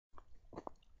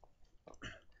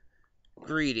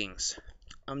Greetings,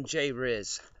 I'm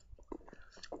J.RIZ.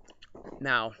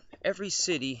 Now, every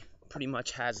city pretty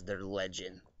much has their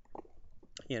legend.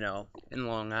 You know, in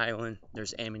Long Island,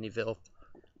 there's Amityville,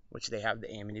 which they have the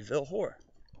Amityville Horror,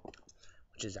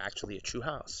 which is actually a true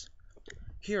house.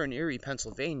 Here in Erie,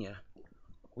 Pennsylvania,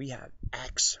 we have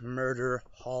Axe Murder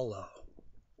Hollow.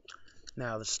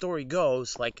 Now, the story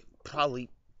goes, like, probably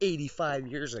 85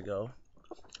 years ago,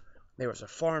 there was a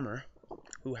farmer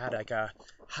who had, like, a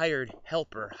hired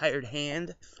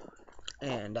hand,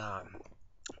 and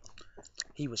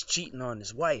he was cheating on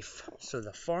his wife. So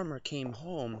the farmer came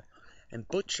home and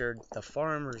butchered the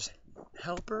farmer's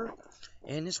helper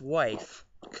and his wife,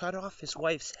 cut off his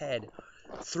wife's head,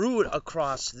 threw it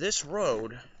across this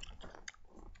road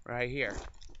right here.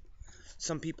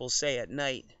 Some people say at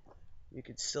night you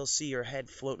could still see your head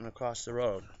floating across the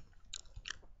road.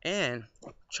 And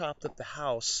chopped up the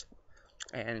house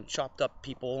and chopped up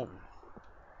people and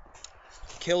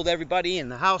killed everybody,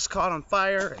 and the house caught on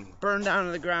fire and burned down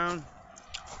to the ground,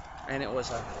 and it was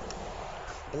a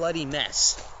bloody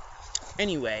mess.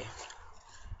 Anyway,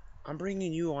 I'm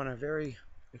bringing you on a very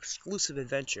exclusive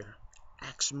adventure,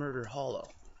 Axe Murder Hollow.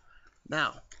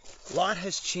 Now, a lot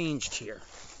has changed here.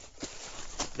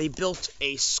 They built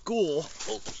a school.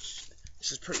 Oh,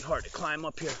 this is pretty hard to climb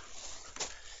up here.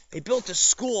 They built a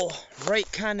school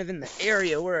right kind of in the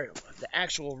area where the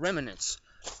actual remnants.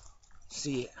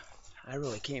 See, I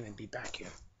really can't even be back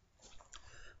here.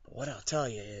 But what I'll tell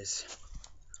you is,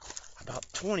 about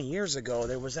 20 years ago,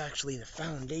 there was actually the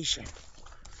foundation.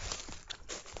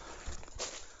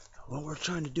 What we're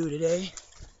trying to do today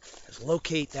is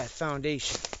locate that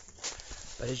foundation.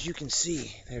 But as you can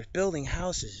see, they're building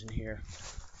houses in here,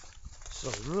 so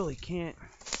we really can't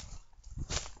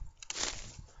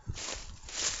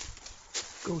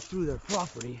go through their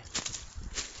property.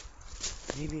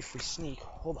 Maybe if we sneak,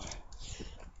 hold on.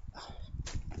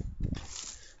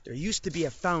 There used to be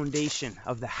a foundation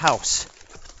of the house.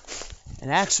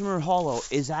 And Axe Murder Hollow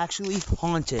is actually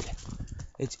haunted.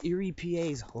 It's Erie,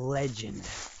 PA's legend.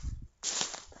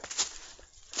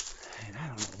 And I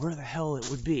don't know where the hell it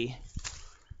would be,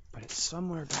 but it's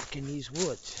somewhere back in these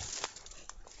woods.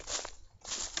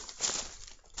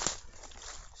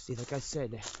 See, like I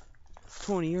said,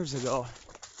 20 years ago,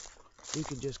 you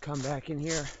could just come back in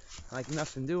here like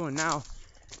nothing doing. Now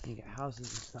you got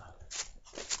houses and stuff.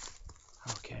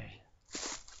 Okay.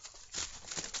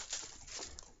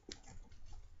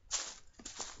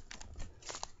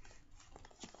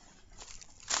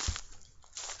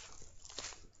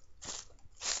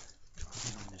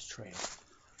 Get on this trail.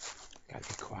 Gotta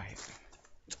be quiet.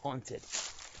 It's haunted.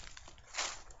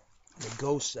 The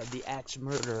ghost of the axe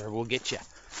murderer will get you.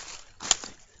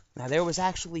 Now there was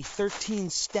actually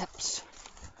 13 steps,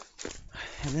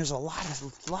 and there's a lot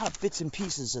of bits and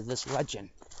pieces of this legend.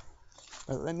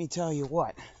 But let me tell you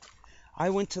what, I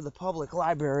went to the public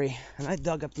library and I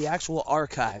dug up the actual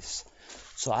archives,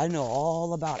 so I know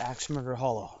all about Axe Murder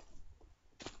Hollow.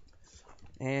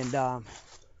 And it's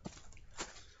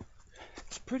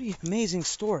a pretty amazing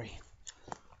story,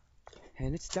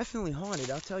 and it's definitely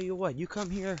haunted. I'll tell you what, you come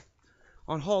here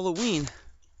on Halloween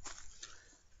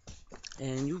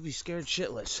and you'll be scared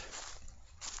shitless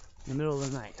in the middle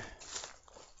of the night.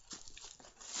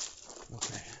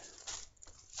 Okay.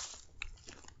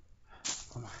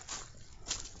 Come on.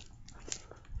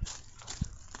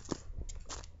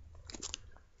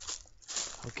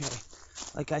 Okay.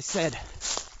 Like I said,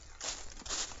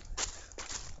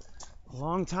 a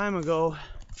long time ago,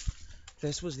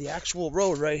 this was the actual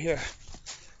road right here.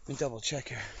 Let me double check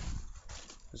here.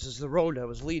 This is the road that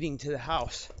was leading to the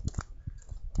house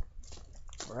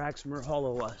where Axe Murder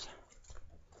Hollow was.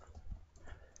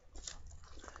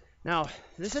 Now,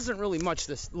 this isn't really much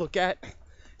to look at.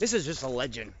 This is just a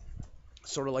legend,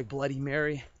 sort of like Bloody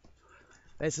Mary.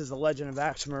 This is the legend of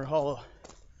Axe Murder Hollow.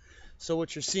 So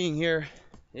what you're seeing here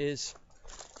is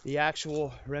the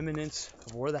actual remnants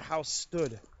of where the house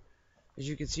stood. As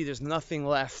you can see, there's nothing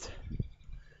left.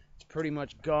 It's pretty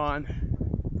much gone.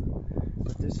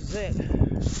 But this is it.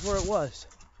 This is where it was.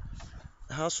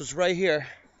 The house was right here.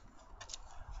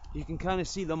 You can kind of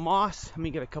see the moss. Let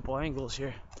me get a couple angles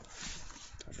here.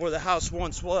 Where the house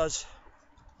once was.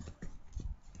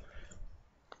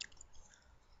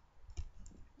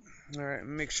 Alright,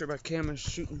 make sure my camera's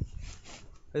shooting.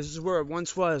 This is where it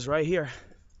once was, right here.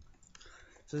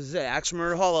 So this is it, Axe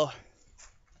Murder Hollow.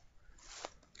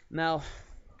 Now,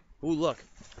 ooh, look.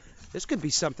 This could be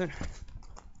something.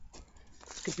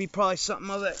 This could be probably something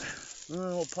of it. A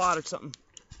little pot or something.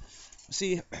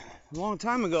 See, a long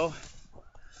time ago,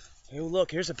 oh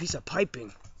look, here's a piece of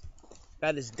piping.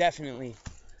 That is definitely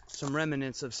some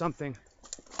remnants of something.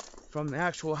 from the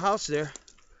actual house there.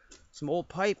 Some old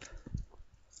pipe.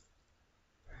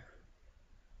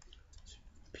 It's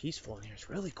peaceful in here. It's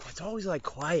really quiet. It's always like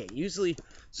quiet. Usually,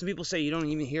 some people say you don't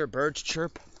even hear birds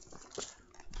chirp.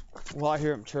 Well, I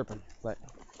hear them chirping, but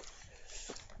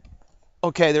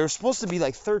okay, there were supposed to be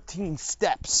like 13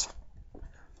 steps,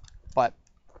 but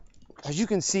as you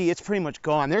can see, it's pretty much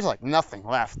gone. There's like nothing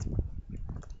left.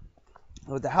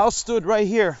 But the house stood right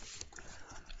here.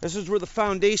 This is where the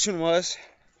foundation was.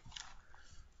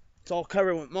 It's all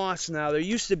covered with moss now. There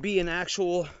used to be an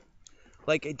actual,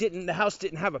 like the house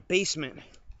didn't have a basement.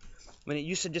 When it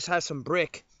used to just have some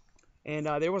brick. And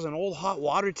there was an old hot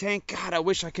water tank. God, I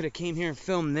wish I could have came here and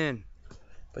filmed then.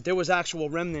 But there was actual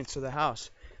remnants of the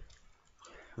house.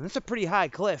 And that's a pretty high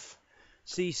cliff.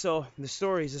 See, so the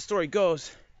story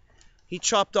goes, he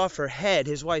chopped off her head,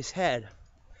 his wife's head,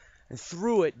 and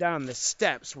threw it down the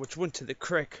steps, which went to the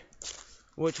creek,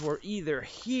 which were either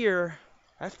here.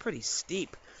 That's pretty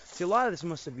steep. See, a lot of this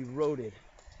must have eroded.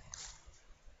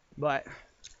 But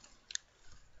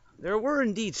there were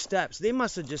indeed steps. They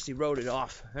must have just eroded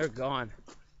off. They're gone.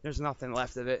 There's nothing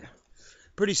left of it.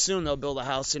 Pretty soon they'll build a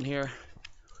house in here.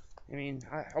 I mean,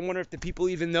 I wonder if the people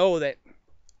even know that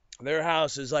their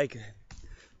house is like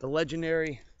the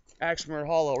legendary Axe Murder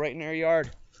Hollow right in their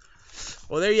yard.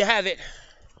 Well, there you have it.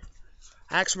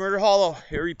 Axe Murder Hollow,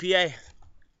 Erie, PA.